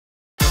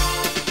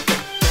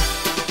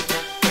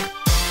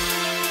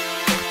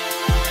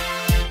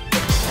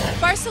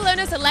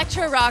Barcelona's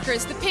electro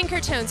rockers, the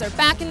Pinkertones, are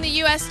back in the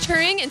US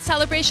touring in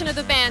celebration of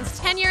the band's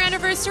 10-year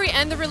anniversary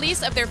and the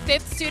release of their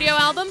 5th studio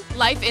album,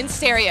 Life in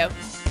Stereo.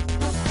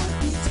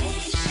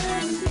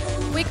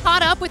 We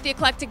caught up with the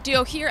eclectic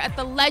duo here at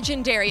the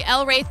legendary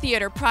El Rey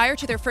Theater prior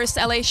to their first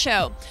LA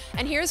show.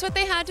 And here's what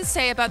they had to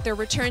say about their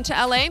return to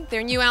LA,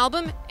 their new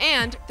album,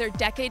 and their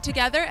decade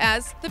together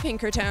as the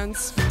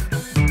Pinkertones.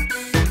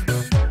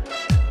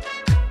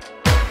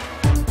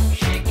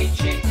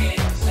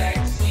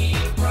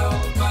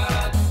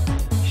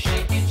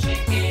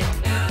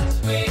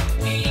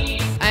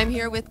 I'm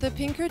here with the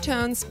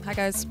Pinkertones. Hi,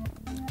 guys.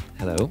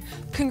 Hello.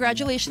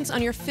 Congratulations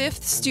on your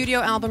 5th studio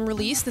album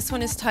release. This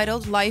one is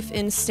titled Life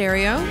in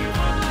Stereo.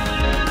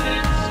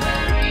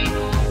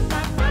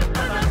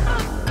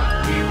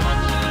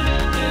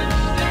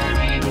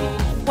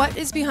 What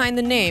is behind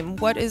the name?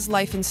 What is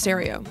Life in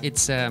Stereo?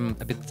 It's a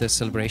bit the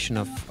celebration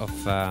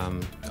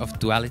of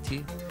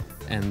duality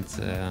and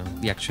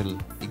the actual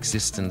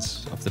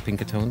existence of the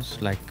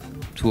Pinkertones, like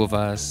two of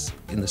us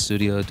in the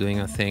studio doing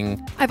our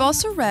thing. I've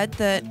also read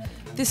that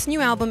this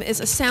new album is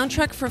a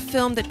soundtrack for a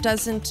film that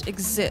doesn't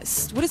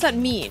exist. What does that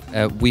mean?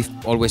 We've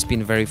always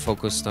been very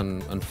focused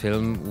on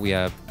film. We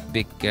are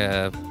big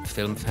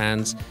film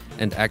fans,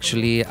 and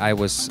actually I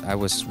was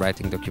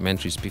writing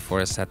documentaries before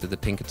I started the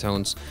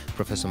Pinkertones.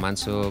 Professor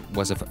Manso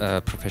was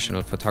a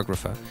professional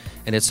photographer,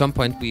 and at some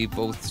point we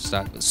both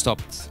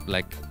stopped,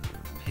 like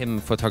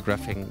him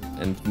photographing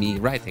and me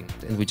writing,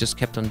 and we just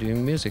kept on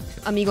doing music.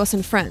 Amigos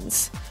and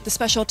Friends, the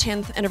special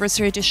 10th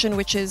anniversary edition,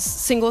 which is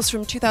singles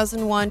from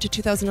 2001 to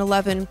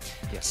 2011.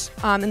 Yes.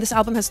 And this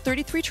album has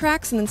 33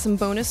 tracks and then some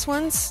bonus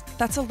ones.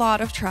 That's a lot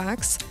of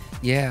tracks.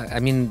 Yeah, I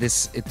mean,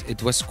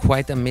 it was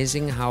quite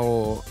amazing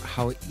how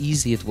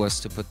easy it was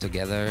to put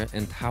together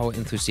and how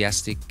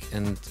enthusiastic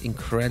and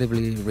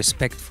incredibly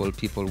respectful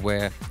people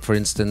were. For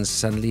instance,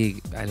 suddenly,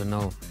 I don't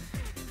know,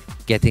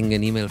 getting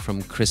an email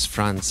from Chris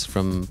Frantz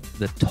from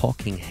the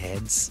Talking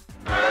Heads.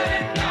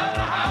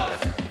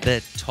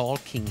 The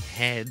Talking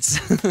Heads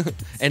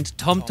and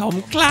Tom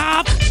Tom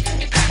Club.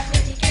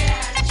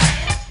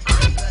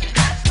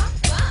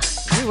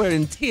 We were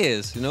in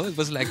tears, you know. It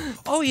was like,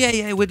 oh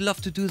yeah, we'd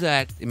love to do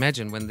that.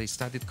 Imagine when they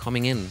started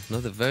coming in, you know,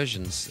 the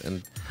versions,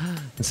 and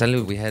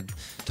suddenly we had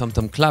Tom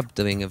Tom Club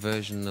doing a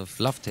version of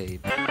Love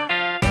Tape.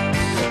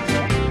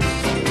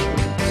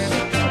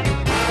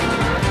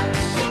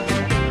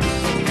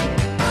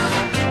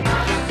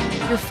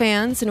 Your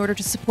fans, in order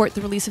to support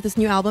the release of this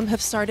new album,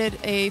 have started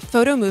a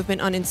photo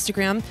movement on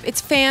Instagram. It's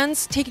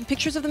fans taking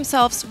pictures of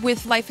themselves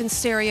with Life in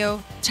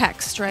Stereo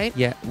text, right?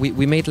 Yeah,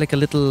 we made like a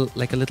little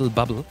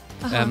bubble.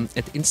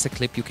 At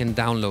Instaclip you can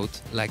download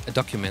like a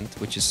document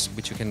which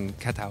you can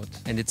cut out,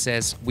 and it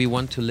says, "We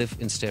want to live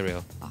in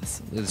stereo."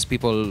 Awesome. There's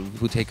people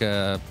who take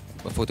a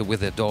photo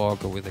with a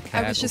dog or with a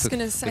cat. I was just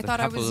gonna say, I thought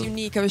I was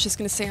unique. I was just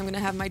gonna say I'm gonna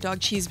have my dog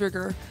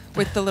Cheeseburger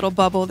with the little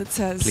bubble that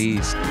says,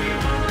 "Please."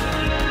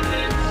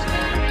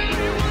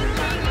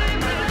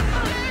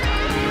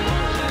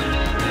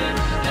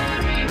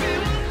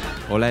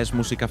 Hola, Es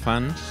Música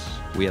fans.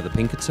 We are the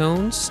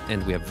Pinkertones,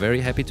 and we are very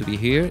happy to be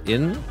here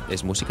in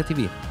Es Música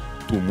TV.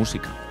 Tu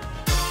música.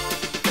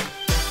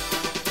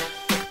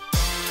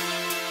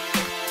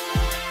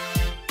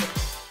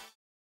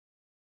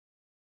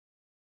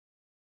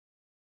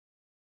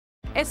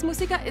 Es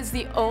Música is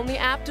the only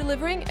app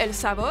delivering El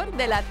Sabor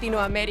de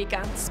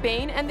Latinoamérica,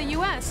 Spain and the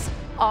US.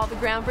 All the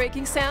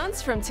groundbreaking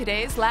sounds from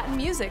today's Latin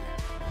music.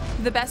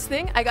 The best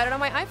thing, I got it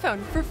on my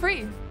iPhone for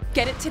free.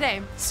 Get it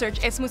today.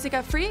 Search Es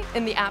Música free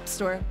in the App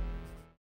Store.